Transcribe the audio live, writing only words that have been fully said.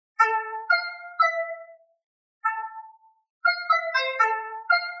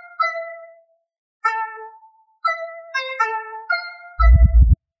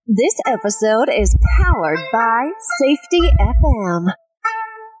This episode is powered by Safety FM.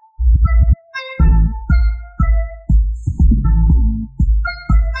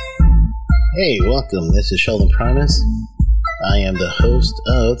 Hey, welcome. This is Sheldon Primus. I am the host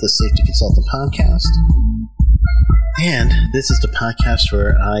of the Safety Consultant Podcast. And this is the podcast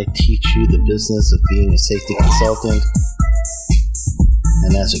where I teach you the business of being a safety consultant.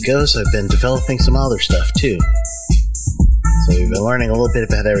 And as it goes, I've been developing some other stuff too. So we've been learning a little bit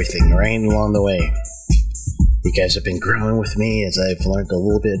about everything right along the way. You guys have been growing with me as I've learned a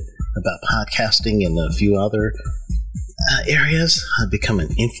little bit about podcasting and a few other areas. I've become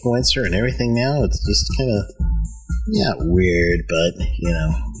an influencer and everything now. It's just kind of, weird, but,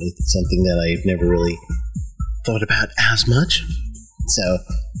 it's something that I've never really thought about as much. So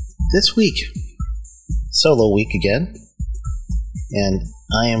this week, solo week again, and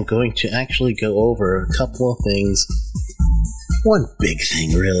I am going to actually go over a couple of things. One big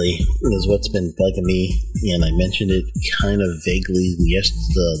thing, really, is what's been bugging me, and I mentioned it kind of vaguely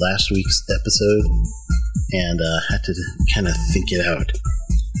the last week's episode, and had to kind of think it out.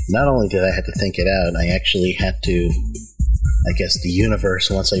 Not only did I have to think it out, I actually had to, the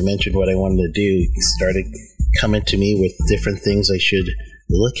universe, once I mentioned what I wanted to do, started coming to me with different things I should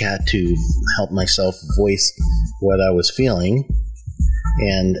look at to help myself voice what I was feeling.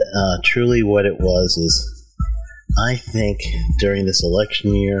 And truly what it was is, I think during this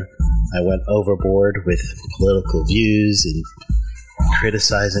election year, I went overboard with political views and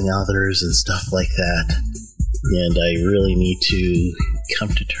criticizing others and stuff like that. And I really need to come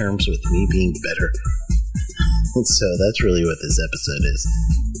to terms with me being better. So that's really what this episode is.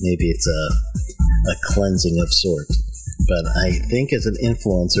 Maybe it's a cleansing of sorts. But I think as an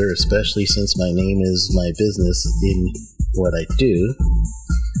influencer, especially since my name is my business in what I do,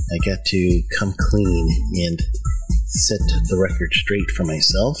 I got to come clean and set the record straight for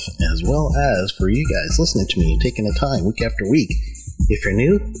myself, as well as for you guys listening to me and taking the time week after week. If you're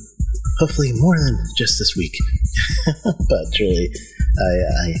new, hopefully more than just this week. But truly,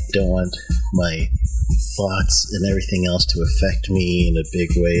 I don't want my thoughts and everything else to affect me in a big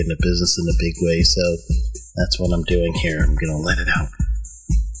way, in the business in a big way. So that's what I'm doing here. I'm going to let it out.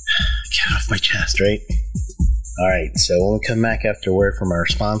 Get it off my chest, right? All right, so when we come back after word from our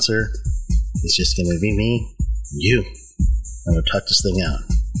sponsor, it's just going to be me, you. I'm going to talk this thing out.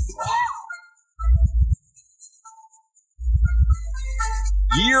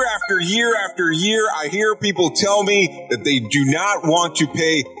 Year after year after year, I hear people tell me that they do not want to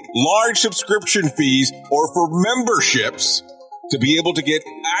pay large subscription fees or for memberships to be able to get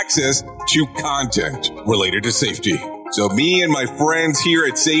access to content related to safety. So me and my friends here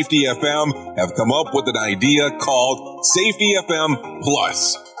at Safety FM have come up with an idea called Safety FM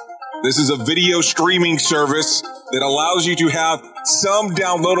Plus. This is a video streaming service that allows you to have some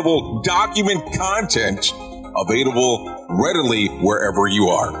downloadable document content available readily wherever you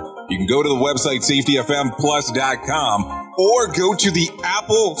are. You can go to the website safetyfmplus.com or go to the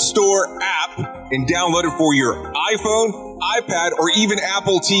Apple Store app and download it for your iPhone, iPad, or even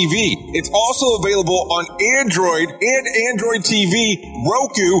Apple TV. It's also available on Android and Android TV,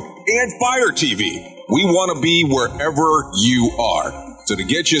 Roku, and Fire TV. We want to be wherever you are. So to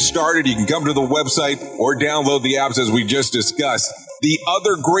get you started, you can come to the website or download the apps as we just discussed. The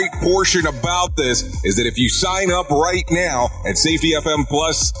other great portion about this is that if you sign up right now at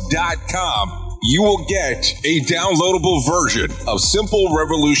safetyfmplus.com, you will get a downloadable version of Simple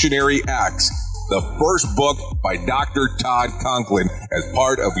Revolutionary Acts, the first book by Dr. Todd Conklin, as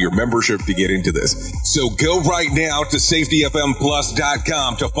part of your membership to get into this. So go right now to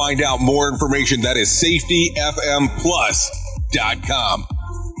safetyfmplus.com to find out more information. That is safetyfmplus.com.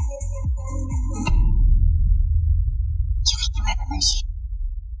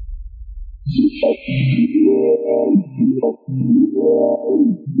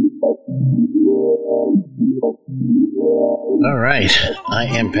 All right, I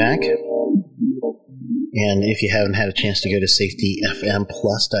am back. And if you haven't had a chance to go to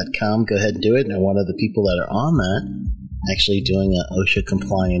safetyfmplus.com, go ahead and do it. And one of the people that are on that actually doing an OSHA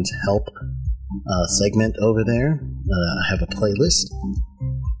compliance help segment over there. I have a playlist.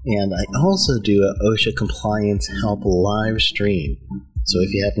 And I also do an OSHA compliance help live stream. So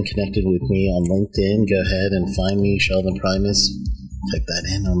if you haven't connected with me on LinkedIn, go ahead and find me, Sheldon Primus. Type that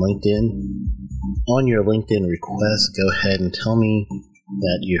in on LinkedIn. On your LinkedIn request, go ahead and tell me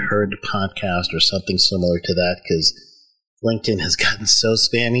that you heard the podcast or something similar to that, because LinkedIn has gotten so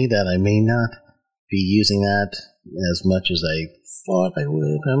spammy that I may not be using that as much as I thought I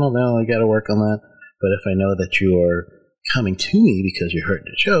would. I don't know. I got to work on that. But if I know that you are coming to me because you heard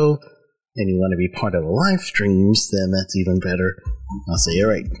the show, and you want to be part of the live streams, then that's even better. I'll say, all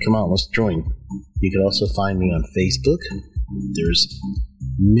right, come on, let's join. You can also find me on Facebook. There's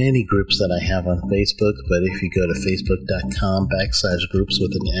many groups that I have on Facebook, but if you go to facebook.com/groups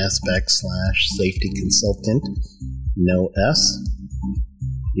with an S/safety consultant, no S,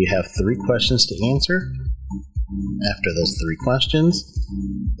 you have 3 questions to answer. After those 3 questions,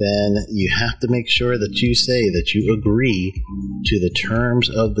 then you have to make sure that you say that you agree to the terms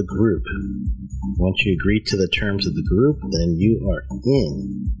of the group. Once you agree to the terms of the group, then you are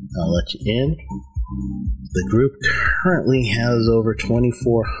in. I'll let you in. The group currently has over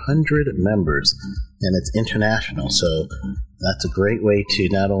 2,400 members, and it's international, so that's a great way to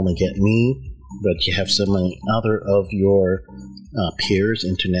not only get me, but you have so many other of your peers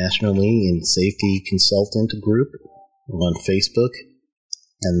internationally in Safety Consultant Group on Facebook.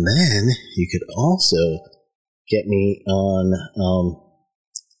 And then you could also get me on,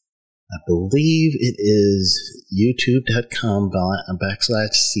 I believe it is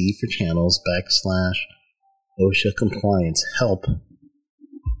youtube.com/C for channels /OSHA compliance help.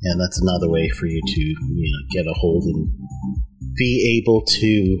 And that's another way for you to get a hold and be able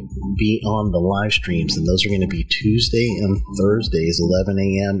to be on the live streams. And those are going to be Tuesday and Thursdays, 11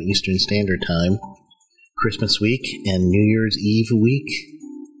 a.m. Eastern Standard Time, Christmas week and New Year's Eve week,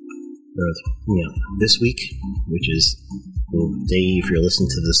 or this week, which is the day, if you're listening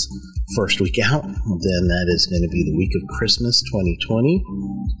to this first week out, then that is going to be the week of Christmas 2020.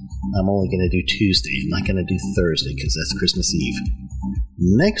 I'm only going to do Tuesday. I'm not going to do Thursday because that's Christmas Eve.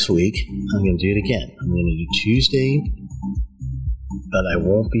 Next week, I'm going to do it again. I'm going to do Tuesday, but I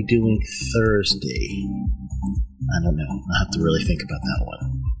won't be doing Thursday. I don't know. I'll have to really think about that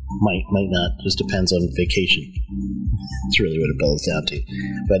one. Might not. Just depends on vacation. That's really what it boils down to.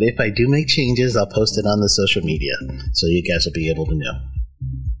 But if I do make changes, I'll post it on the social media, so you guys will be able to know.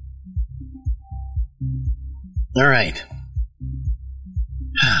 All right.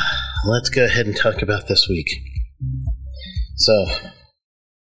 Let's go ahead and talk about this week. So,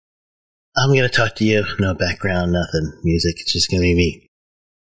 I'm going to talk to you. No background, nothing. Music. It's just going to be me.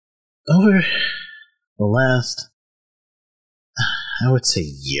 Over the last, I would say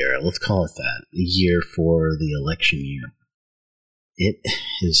year. Let's call it that. A year for the election year. It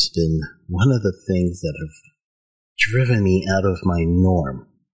has been one of the things that have driven me out of my norm.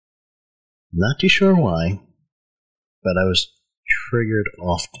 Not too sure why, but I was triggered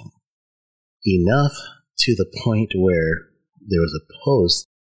often. Enough to the point where there was a post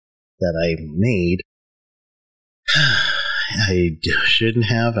that I made I shouldn't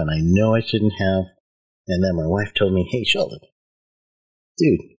have, and I know I shouldn't have. And then my wife told me, hey, Sheldon,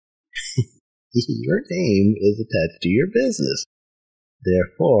 dude, your name is attached to your business.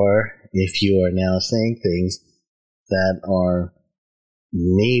 Therefore, if you are now saying things that are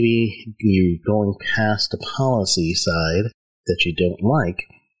maybe you going past the policy side that you don't like,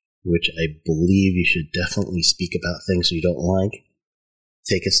 which I believe you should definitely speak about things you don't like,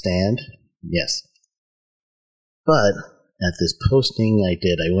 take a stand, yes. But at this posting I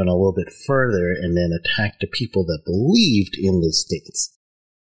did, I went a little bit further and then attacked the people that believed in the states.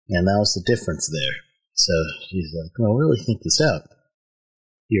 And that was the difference there. So she's like, well, really think this out.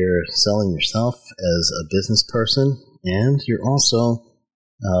 You're selling yourself as a business person, and you're also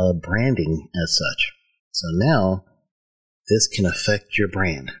branding as such. So now, this can affect your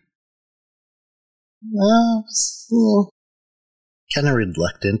brand. Well, kind of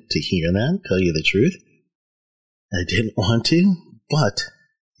reluctant to hear that, tell you the truth. I didn't want to, but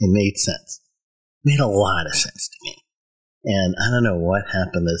it made sense. It made a lot of sense to me. And I don't know what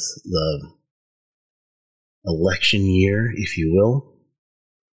happened the election year, if you will,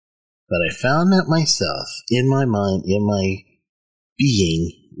 but I found that myself, in my mind, in my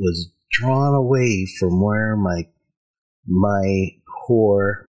being, was drawn away from where my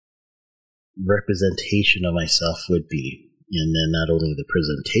core representation of myself would be. And then not only the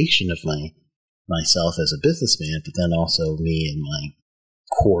presentation of myself as a businessman, but then also me and my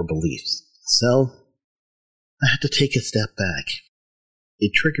core beliefs. So I had to take a step back.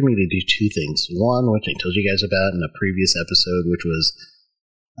 It triggered me to do 2 things. One, which I told you guys about in a previous episode, which was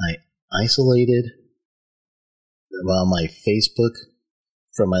I isolated my Facebook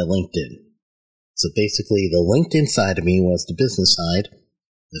from my LinkedIn. So basically, the LinkedIn side of me was the business side.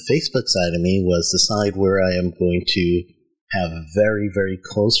 The Facebook side of me was the side where I am going to have very, very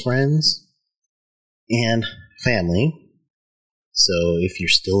close friends and family. So if you're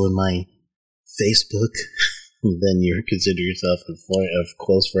still in my Facebook, then you consider yourself a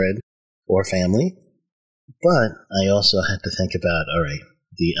close friend or family. But I also had to think about, all right,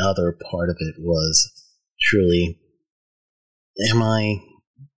 the other part of it was truly, am I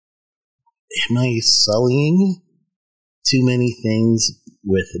am I sullying too many things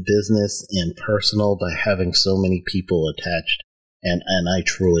with business and personal by having so many people attached? And I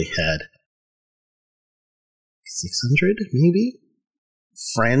truly had 600, maybe,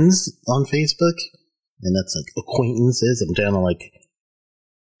 friends on Facebook. And that's like acquaintances. I'm down to like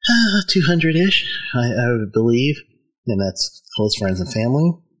 200-ish, I would believe. And that's close friends and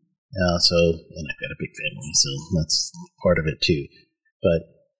family. And I've got a big family, so that's part of it too. But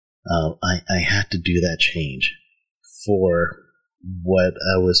I had to do that change for what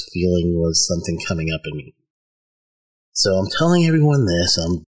I was feeling was something coming up in me. So I'm telling everyone this.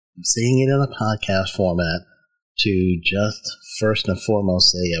 I'm saying it in a podcast format to just first and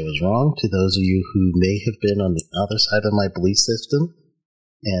foremost say I was wrong to those of you who may have been on the other side of my belief system.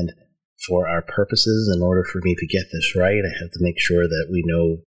 And for our purposes, in order for me to get this right, I have to make sure that we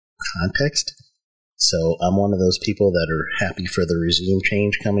know context. So I'm one of those people that are happy for the regime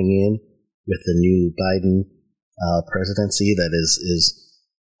change coming in with the new Biden presidency that is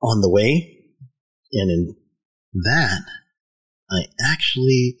on the way. And in that, I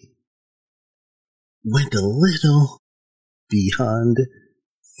actually went a little beyond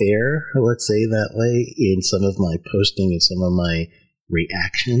fair, let's say that way, in some of my posting and some of my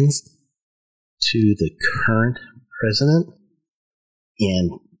reactions to the current president.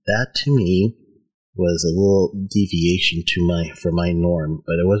 And that to me was a little deviation from my norm,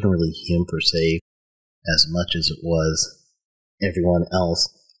 but it wasn't really him per se as much as it was everyone else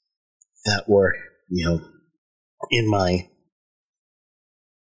that were, in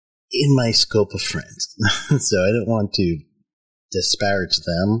my scope of friends. So I didn't want to disparage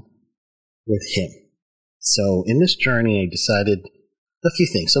them with him. So in this journey, I decided a few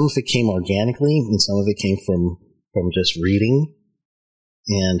things. Some of it came organically, and some of it came from just reading.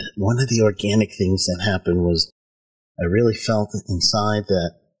 And one of the organic things that happened was I really felt inside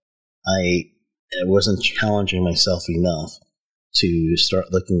that I wasn't challenging myself enough to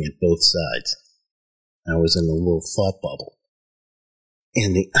start looking at both sides. I was in a little thought bubble.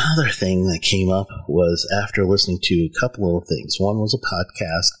 And the other thing that came up was after listening to a couple of things. One was a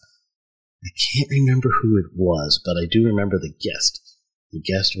podcast. I can't remember who it was, but I do remember the guest. The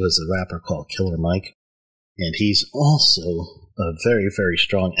guest was a rapper called Killer Mike, and he's also a very, very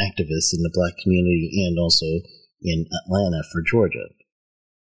strong activist in the black community and also in Atlanta for Georgia.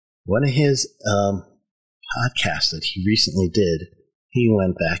 One of his podcasts that he recently did, he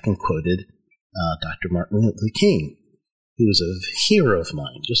went back and quoted Dr. Martin Luther King, who was a hero of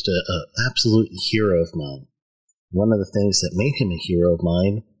mine, just an absolute hero of mine. One of the things that made him a hero of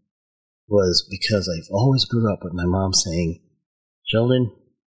mine was because I've always grew up with my mom saying, Sheldon,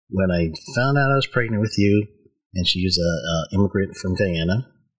 when I found out I was pregnant with you, and she was an immigrant from Guyana,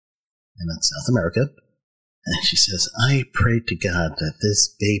 and that's South America, and she says, I prayed to God that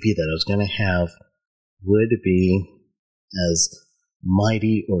this baby that I was going to have would be as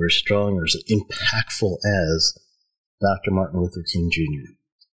mighty or as strong or as impactful as Dr. Martin Luther King Jr.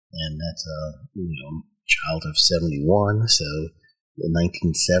 And that's a child of 71, so in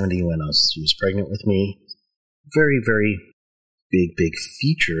 1970 when she was pregnant with me, very, very big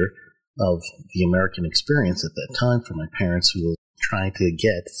feature of the American experience at that time for my parents who were trying to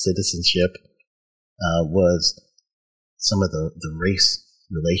get citizenship was some of the race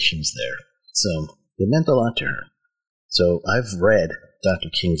relations there. So it meant a lot to her. So I've read Dr.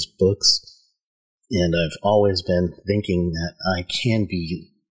 King's books, and I've always been thinking that I can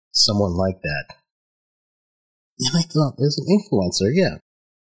be someone like that. And I thought, as an influencer, yeah,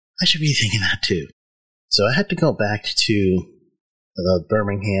 I should be thinking that too. So I had to go back to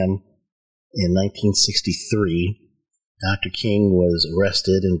Birmingham in 1963. Dr. King was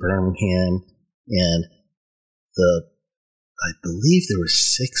arrested in Birmingham, and I believe there were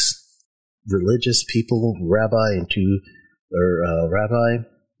 6 religious people, rabbi, and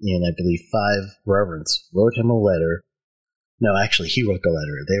I believe 5 reverends wrote him a letter. No, actually, he wrote the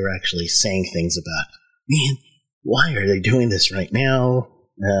letter. They were actually saying things about, man, why are they doing this right now?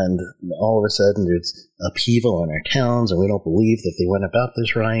 And all of a sudden, there's upheaval in our towns, and we don't believe that they went about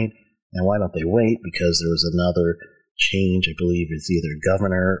this right. And why don't they wait? Because there was another change, I believe it's either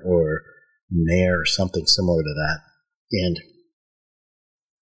governor or mayor or something similar to that. And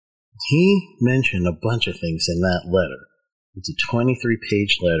he mentioned a bunch of things in that letter. It's a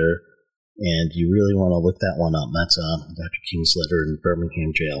 23-page letter, and you really want to look that one up. That's Dr. King's letter in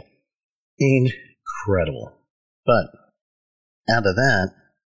Birmingham jail. Incredible. But out of that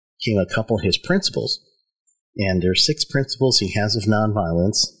came a couple of his principles. And there are 6 principles he has of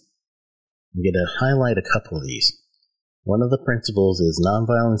nonviolence. I'm going to highlight a couple of these. One of the principles is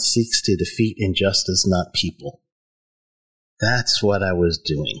nonviolence seeks to defeat injustice, not people. That's what I was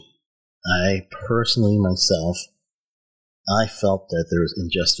doing. I personally, myself, I felt that there was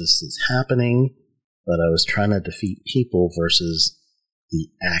injustices happening, but I was trying to defeat people versus the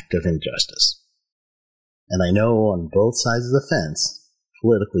act of injustice. And I know on both sides of the fence,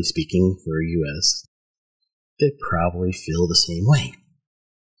 politically speaking, for U.S., they probably feel the same way.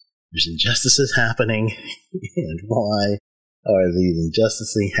 There's injustices happening, and why are these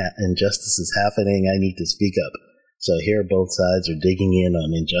injustices happening? I need to speak up. So here both sides are digging in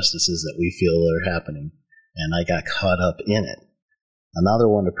on injustices that we feel are happening, and I got caught up in it. Another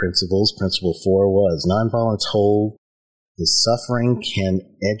one of the principles, Principle 4, was nonviolence hold the suffering can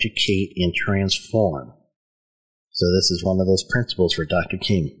educate and transform. So this is one of those principles for Dr.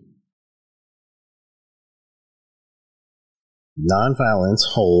 King. Nonviolence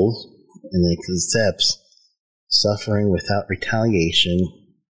holds and accepts suffering without retaliation.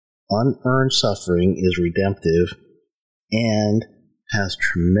 Unearned suffering is redemptive and has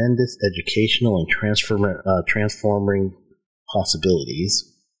tremendous educational and transforming possibilities.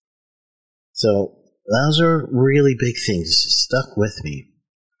 So those are really big things. Stuck with me.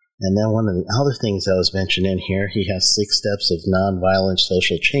 And then one of the other things that was mentioned in here, he has 6 steps of nonviolent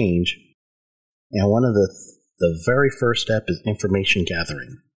social change. And one of the very first step is information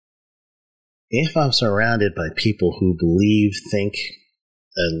gathering. If I'm surrounded by people who believe, think,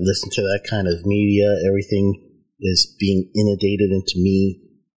 and listen to that kind of media, everything is being inundated into me,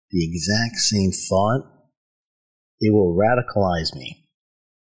 the exact same thought, it will radicalize me.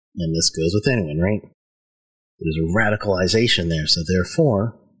 And this goes with anyone, right? There's a radicalization there, so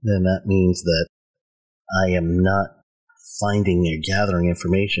therefore, then that means that I am not finding or gathering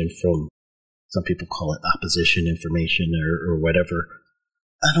information from, some people call it opposition information or whatever.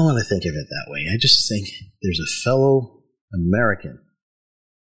 I don't want to think of it that way. I just think there's a fellow American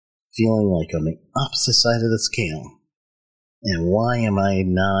feeling like on the opposite side of the scale. And why am I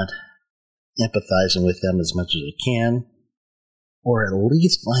not empathizing with them as much as I can? Or at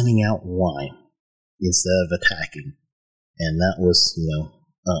least finding out why, instead of attacking. And that was,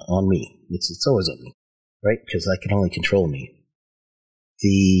 on me. It's always on me, right? Because I can only control me.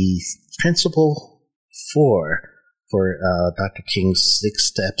 The principle 4 for Dr. King's 6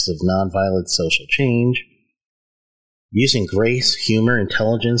 steps of nonviolent social change: using grace, humor,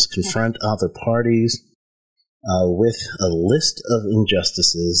 intelligence, confront other parties with a list of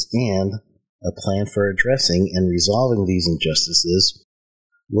injustices and a plan for addressing and resolving these injustices.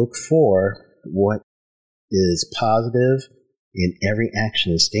 Look for what is positive in every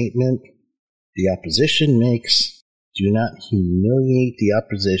action and statement the opposition makes. Do not humiliate the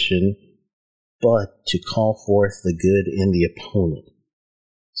opposition, but to call forth the good in the opponent.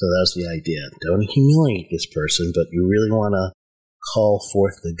 So that's the idea. Don't humiliate this person, but you really want to call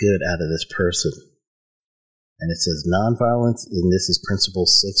forth the good out of this person. And it says nonviolence, and this is principle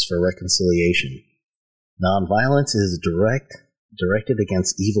 6 for reconciliation. Nonviolence is directed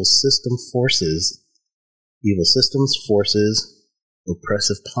against evil systems, forces,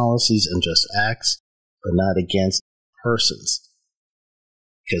 oppressive policies, and just acts, but not against persons.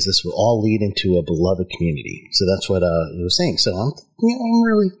 Because this will all lead into a beloved community. So that's what he was saying. So I'm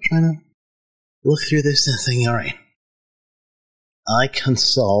really trying to look through this and think, all right, I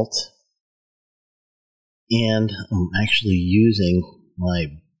consult, and I'm actually using my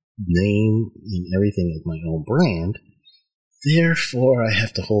name and everything as my own brand. Therefore, I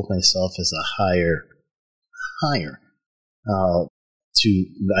have to hold myself as a higher,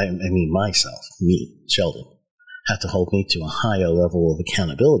 myself, me, Sheldon, have to hold me to a higher level of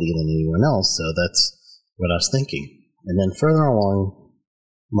accountability than anyone else. So that's what I was thinking. And then further along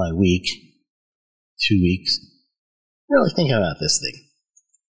my week, 2 weeks, really thinking about this thing.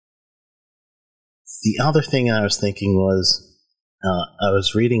 The other thing I was thinking was, I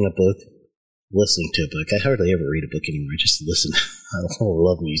was reading a book, listening to a book. I hardly ever read a book anymore. I just listen. I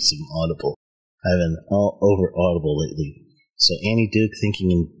love me some Audible. I've been all over Audible lately. So Annie Duke,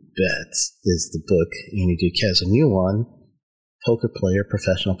 Thinking in Bets, is the book. Annie Duke has a new one,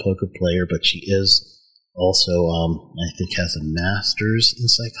 professional poker player, but she is also, I think, has a master's in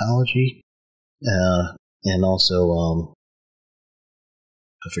psychology. And also,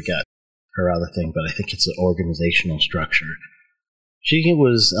 I forgot her other thing, but I think it's an organizational structure. She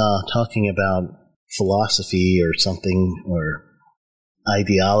was talking about philosophy or something, or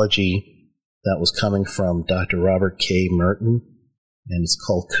ideology that was coming from Dr. Robert K. Merton, and it's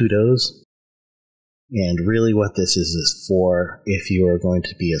called Kudos. And really what this is for if you are going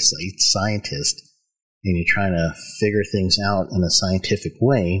to be a scientist and you're trying to figure things out in a scientific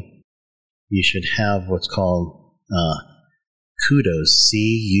way, you should have what's called Kudos,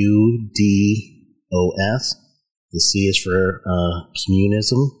 C-U-D-O-S. The C is for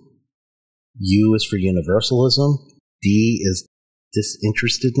communism, U is for universalism. D is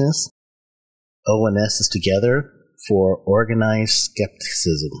disinterestedness. O and S is together for organized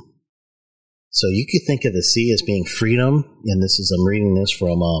skepticism. So you could think of the C as being freedom, and I'm reading this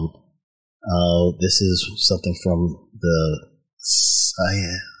from, this is something from the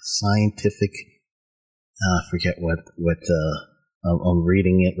scientific, I forget what I'm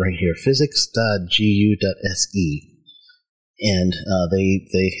reading it right here, physics.gu.se. And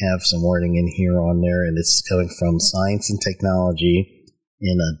they have some wording in here on there, and it's coming from Science and Technology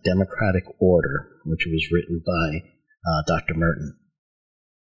in a Democratic Order, which was written by Dr. Merton.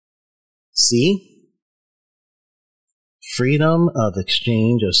 C, freedom of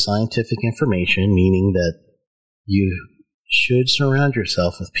exchange of scientific information, meaning that you should surround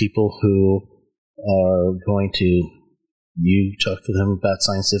yourself with people who are going to, you talk to them about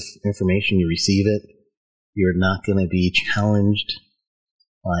scientific information, you receive it. You're not going to be challenged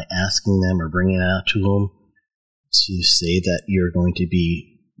by asking them or bringing it out to them to say that you're going to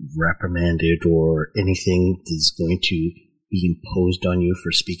be reprimanded or anything is going to be imposed on you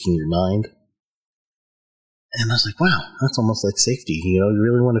for speaking your mind. And I was like, wow, that's almost like safety. You know, you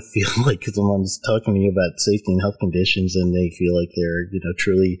really want to feel like someone's talking to you about safety and health conditions and they feel like they're,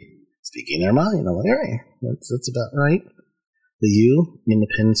 truly speaking their mind. I'm like, all right, that's about right. The U,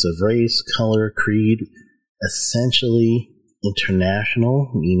 independence of race, color, creed, essentially international,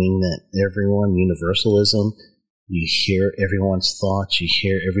 meaning that everyone, universalism, you hear everyone's thoughts, you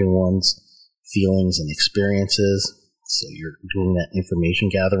hear everyone's feelings and experiences. So you're doing that information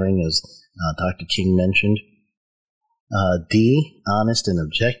gathering, as Dr. King mentioned. D, honest and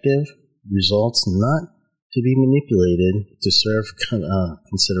objective, results not to be manipulated to serve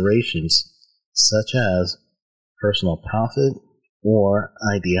considerations such as personal profit or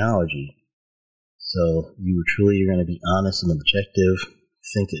ideology. So you're going to be honest and objective,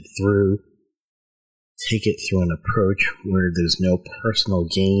 think it through, take it through an approach where there's no personal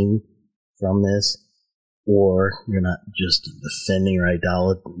gain from this, or you're not just defending your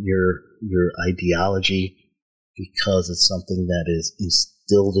ideology because it's something that is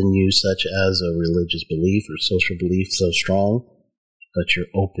instilled in you, such as a religious belief or social belief so strong, but you're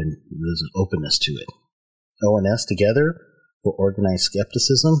open. There's an openness to it. O and S together for organized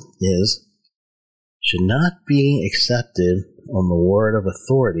skepticism is should not be accepted on the word of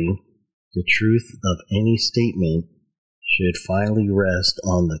authority. The truth of any statement should finally rest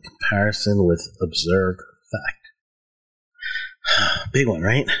on the comparison with observed fact. Big one,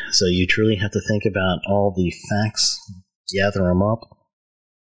 right? So you truly have to think about all the facts, gather them up,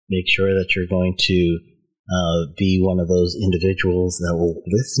 make sure that you're going to be one of those individuals that will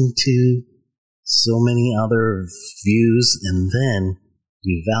listen to so many other views, and then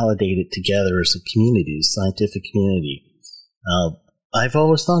you validate it together as a community, a scientific community. I've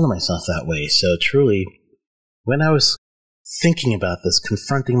always thought of myself that way. So truly, when I was thinking about this,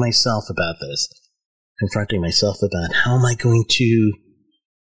 confronting myself about how am I going to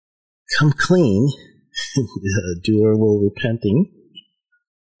come clean, do a little repenting,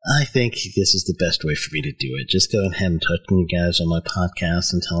 I think this is the best way for me to do it. Just go ahead and talk to you guys on my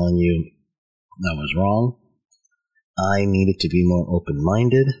podcast and telling you I was wrong. I needed to be more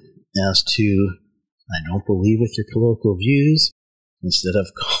open-minded as to I don't believe with your political views. Instead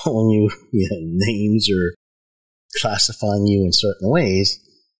of calling you, names or classifying you in certain ways,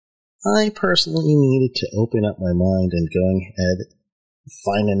 I personally needed to open up my mind and going ahead,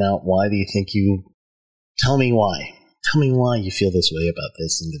 finding out why do you think tell me why. Tell me why you feel this way about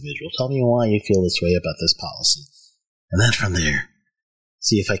this individual. Tell me why you feel this way about this policy. And then from there,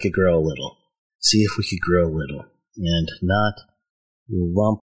 see if I could grow a little. See if we could grow a little. And not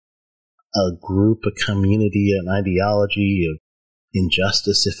lump a group, a community, an ideology of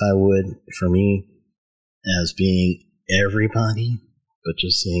injustice, if I would, for me, as being everybody, but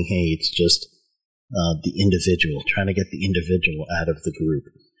just saying, hey, it's just the individual, trying to get the individual out of the group.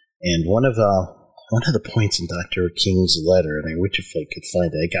 And one of the points in Dr. King's letter, and I wish if I could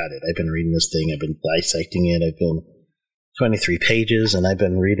find it, I got it. I've been reading this thing, I've been dissecting it, I've been 23 pages, and I've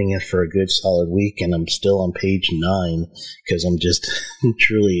been reading it for a good solid week, and I'm still on page 9, because I'm just,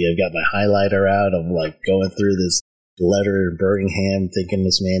 truly, I've got my highlighter out, I'm like going through this letter in Birmingham, thinking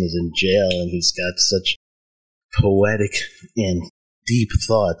this man is in jail, and he's got such poetic and deep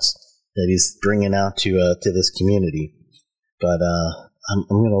thoughts that he's bringing out to this community. But I'm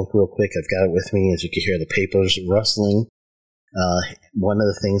going to look real quick. I've got it with me. As you can hear, the paper's rustling. One of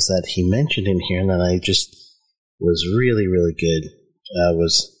the things that he mentioned in here that I just was really, really good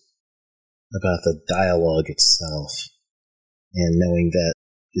was about the dialogue itself and knowing that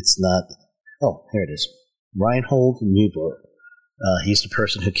it's not... Oh, here it is. Reinhold Niebuhr, He's the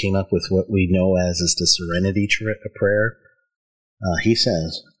person who came up with what we know as is the Serenity Prayer. He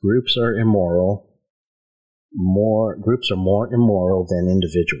says, groups are more immoral than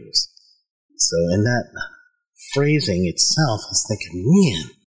individuals. So in that phrasing itself, I was thinking,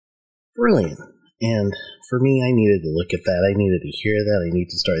 man, brilliant. And for me, I needed to look at that. I needed to hear that. I needed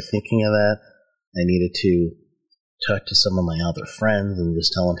to start thinking of that. I needed to talk to some of my other friends and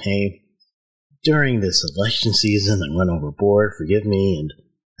just tell them, hey, during this election season, I went overboard, forgive me. And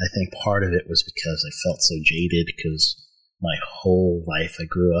I think part of it was because I felt so jaded because my whole life I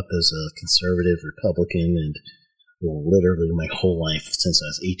grew up as a conservative Republican, and literally my whole life since I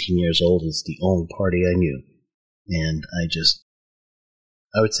was 18 years old is the only party I knew. And I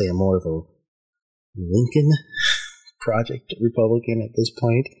would say I'm more of a Lincoln Project Republican at this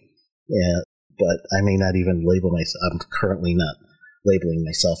point. Yeah, but I may not even label myself, I'm currently not labeling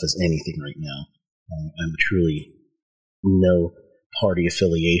myself as anything right now. I'm truly no party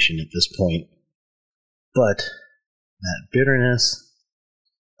affiliation at this point. But that bitterness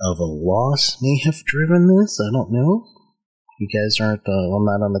of a loss may have driven this. I don't know. You guys aren't, I'm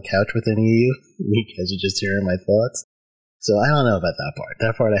not on the couch with any of you. You guys are just hearing my thoughts. So I don't know about that part.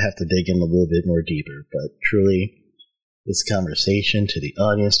 That part I have to dig in a little bit more deeper. But truly, this conversation to the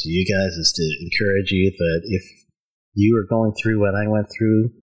audience, to you guys, is to encourage you that if you are going through what I went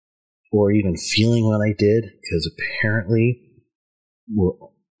through, or even feeling what I did, because apparently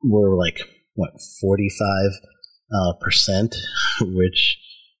we're like, 45%, which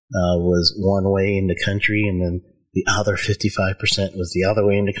was one way in the country, and then the other 55% was the other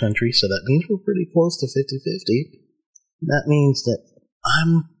way in the country. So that means we're pretty close to 50-50. That means that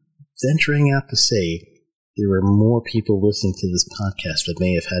I'm venturing out to say there were more people listening to this podcast that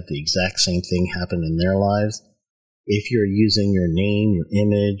may have had the exact same thing happen in their lives. If you're using your name, your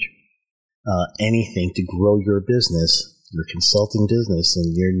image, anything to grow your business, your consulting business,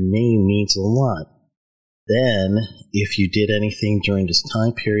 and your name means a lot, then if you did anything during this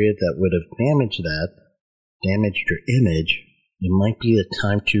time period that would have damaged your image, it might be the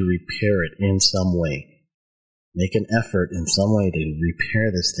time to repair it in some way. Make an effort in some way to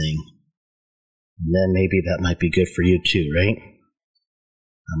repair this thing. And then maybe that might be good for you too, right?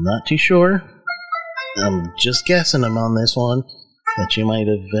 I'm not too sure. I'm just guessing I'm on this one. That you might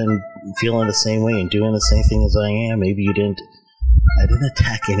have been feeling the same way and doing the same thing as I am. Maybe you didn't. I didn't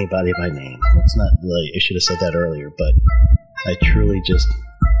attack anybody by name. That's not really, I should have said that earlier, but I truly just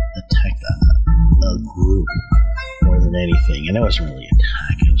attacked a group more than anything. And it wasn't really an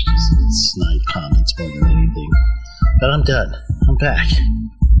attack. It was just snide comments more than anything. But I'm done. I'm back.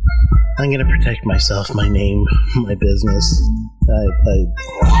 I'm going to protect myself, my name, my business. I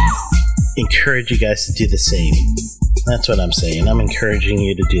encourage you guys to do the same. That's what I'm saying. I'm encouraging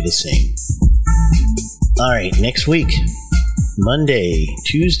you to do the same. All right, next week, Monday,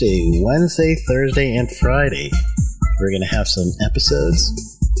 Tuesday, Wednesday, Thursday, and Friday, we're going to have some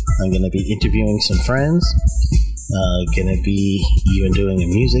episodes. I'm going to be interviewing some friends. Going to be even doing a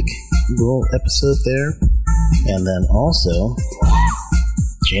music little episode there. And then also,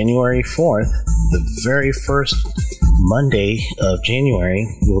 January 4th, the very first Monday of January,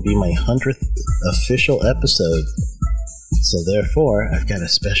 will be my 100th official episode. So therefore, I've got a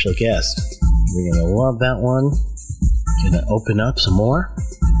special guest. You're going to love that one. Going to open up some more.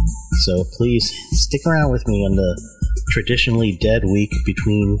 So please stick around with me on the traditionally dead week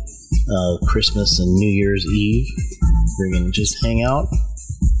between Christmas and New Year's Eve. We're going to just hang out.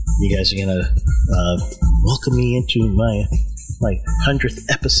 You guys are going to welcome me into my 100th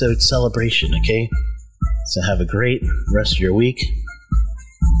episode celebration, okay? So have a great rest of your week.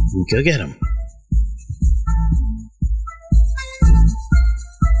 Go get 'em.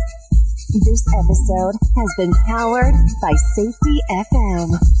 This episode has been powered by Safety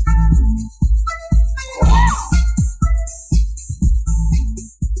FM.